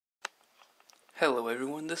Hello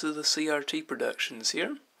everyone, this is the TheCRTProductions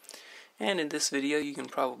here, and in this video you can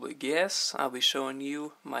probably guess I'll be showing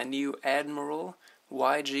you my new Admiral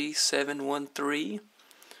YG713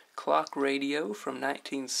 clock radio from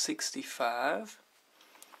 1965.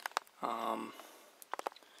 Go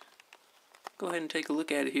ahead and take a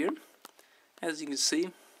look at it here. As you can see,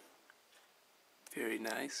 very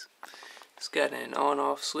nice. It's got an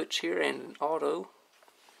on-off switch here and an auto.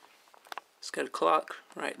 It's got a clock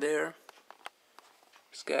right there.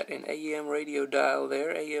 It's got an AM radio dial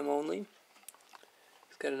there, AM only.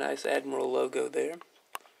 It's got a nice Admiral logo there.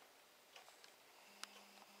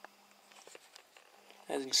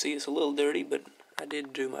 As you can see, it's a little dirty, but I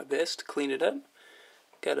did do my best to clean it up.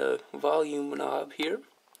 Got a volume knob here,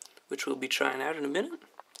 which we'll be trying out in a minute.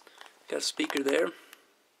 Got a speaker there.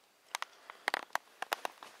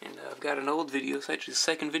 And I've got an old video, it's actually the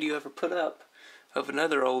second video I ever put up, of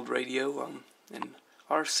another old radio, an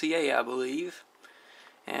RCA I believe.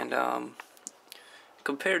 And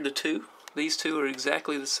compared to these two are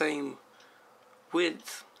exactly the same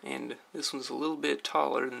width, and this one's a little bit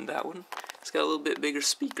taller than that one. It's got a little bit bigger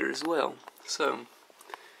speaker as well, so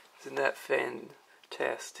isn't that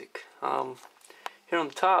fantastic? Here on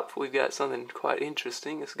the top we've got something quite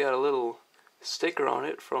interesting. It's got a little sticker on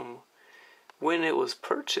it from when it was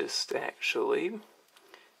purchased, actually.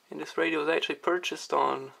 And this radio was actually purchased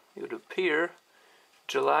on, it would appear,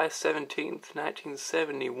 July 17th,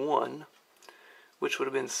 1971, which would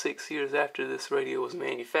have been 6 years after this radio was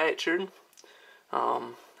manufactured.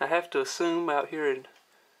 I have to assume out here in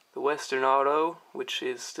the Western Auto, which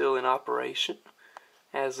is still in operation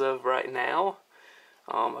as of right now.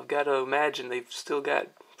 I've got to imagine they've still got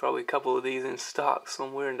probably a couple of these in stock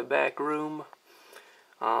somewhere in the back room.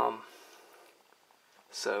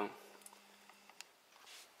 So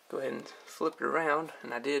go ahead and flip it around,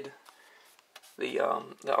 and I did. The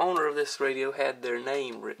owner of this radio had their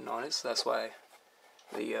name written on it, so that's why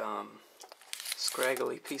the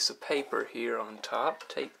scraggly piece of paper here on top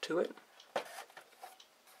taped to it.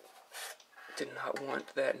 Did not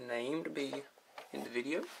want that name to be in the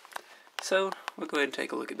video. So we'll go ahead and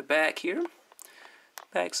take a look at the back here.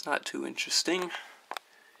 Back's not too interesting.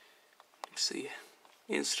 Let's see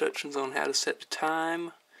instructions on how to set the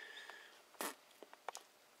time.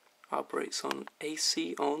 Operates on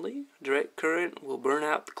AC only. Direct current will burn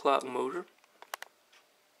out the clock motor.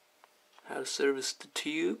 How to service the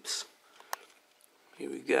tubes. Here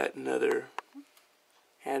we've got another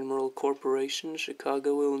Admiral Corporation,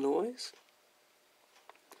 Chicago, Illinois.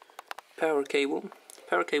 Power cable.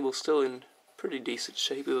 Power cable's still in pretty decent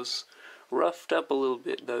shape. It was roughed up a little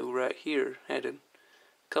bit though right here. Had a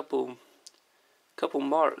couple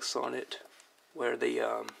marks on it where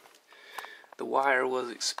the wire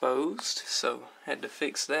was exposed, so had to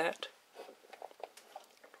fix that.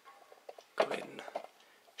 Go ahead and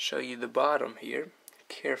show you the bottom here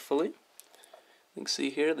carefully. You can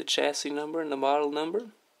see here the chassis number and the model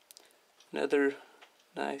number. Another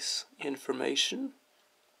nice information.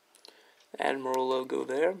 Admiral logo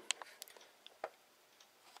there.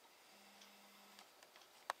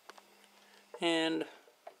 And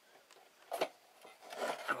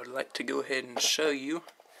I would like to go ahead and show you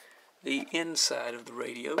the inside of the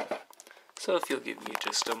radio, so if you'll give me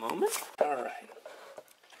just a moment. Alright,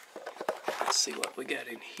 let's see what we got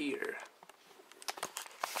in here.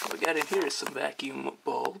 What we got in here is some vacuum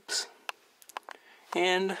bulbs,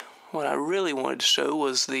 and what I really wanted to show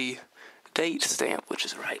was the date stamp, which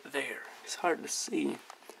is right there. It's hard to see,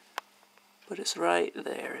 but it's right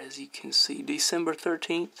there, as you can see. December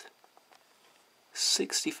 13th,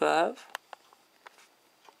 65.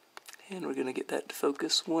 And we're going to get that to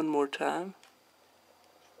focus one more time.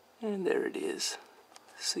 And there it is.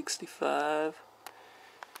 65.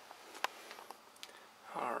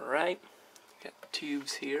 Alright. Got the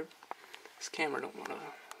tubes here. This camera don't want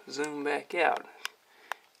to zoom back out.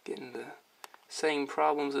 Getting the same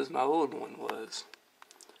problems as my old one was.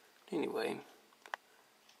 Anyway.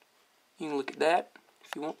 You can look at that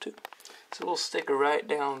if you want to. It's a little sticker right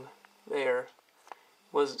down there.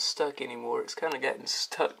 Wasn't stuck anymore. It's kind of gotten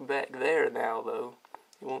stuck back there now though.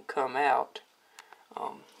 It won't come out.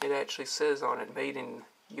 It actually says on it made in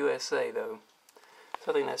USA though.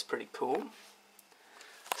 So I think that's pretty cool.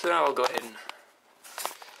 So now I'll go ahead and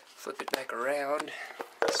flip it back around.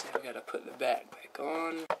 So now we gotta put the back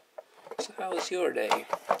on. So how was your day,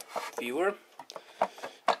 viewer?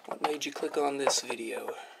 What made you click on this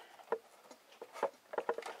video?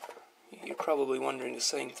 You're probably wondering the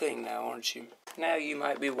same thing now, aren't you? Now you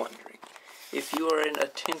might be wondering, if you are an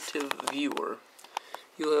attentive viewer,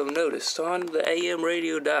 you'll have noticed on the AM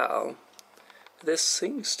radio dial, this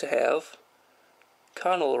seems to have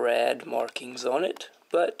Conelrad markings on it,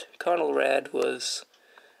 but Conelrad was,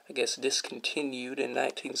 I guess, discontinued in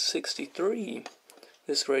 1963.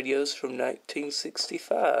 This radio's from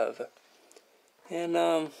 1965. And,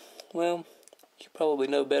 well, you probably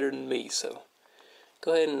know better than me, so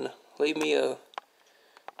go ahead and leave me a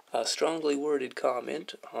strongly worded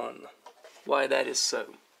comment on why that is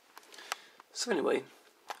so. So anyway,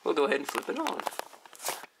 we'll go ahead and flip it on.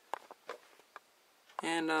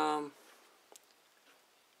 And,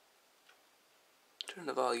 turn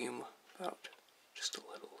the volume about just a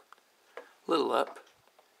little up.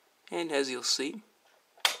 And as you'll see,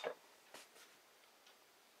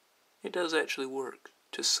 it does actually work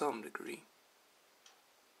to some degree.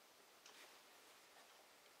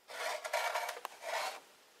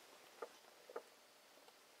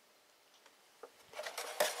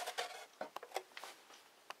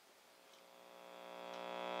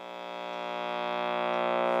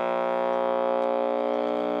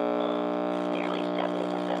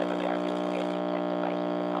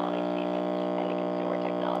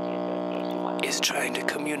 Is trying to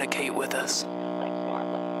communicate with us.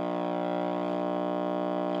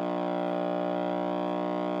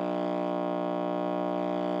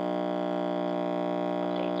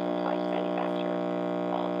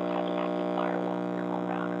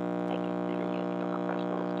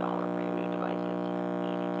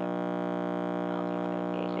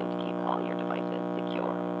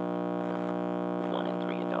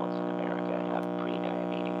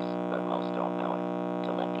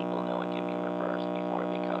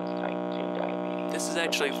 This is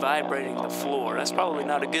actually vibrating the floor. That's probably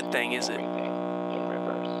not a good thing, is it?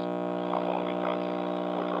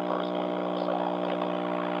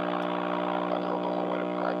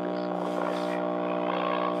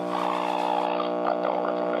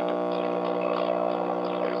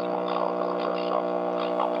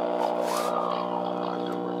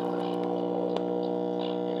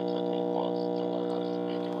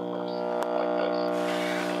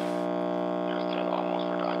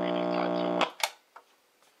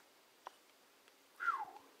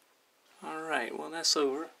 Alright, well that's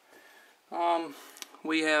over.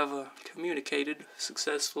 We have communicated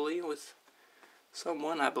successfully with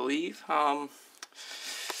someone, I believe.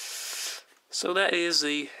 So that is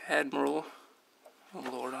the Admiral, oh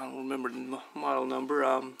Lord, I don't remember the model number,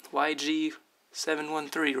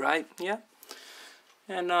 YG713, right? Yeah.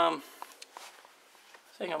 And I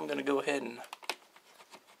think I'm going to go ahead and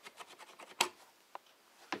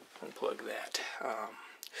unplug that.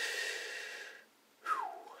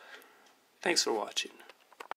 Thanks for watching.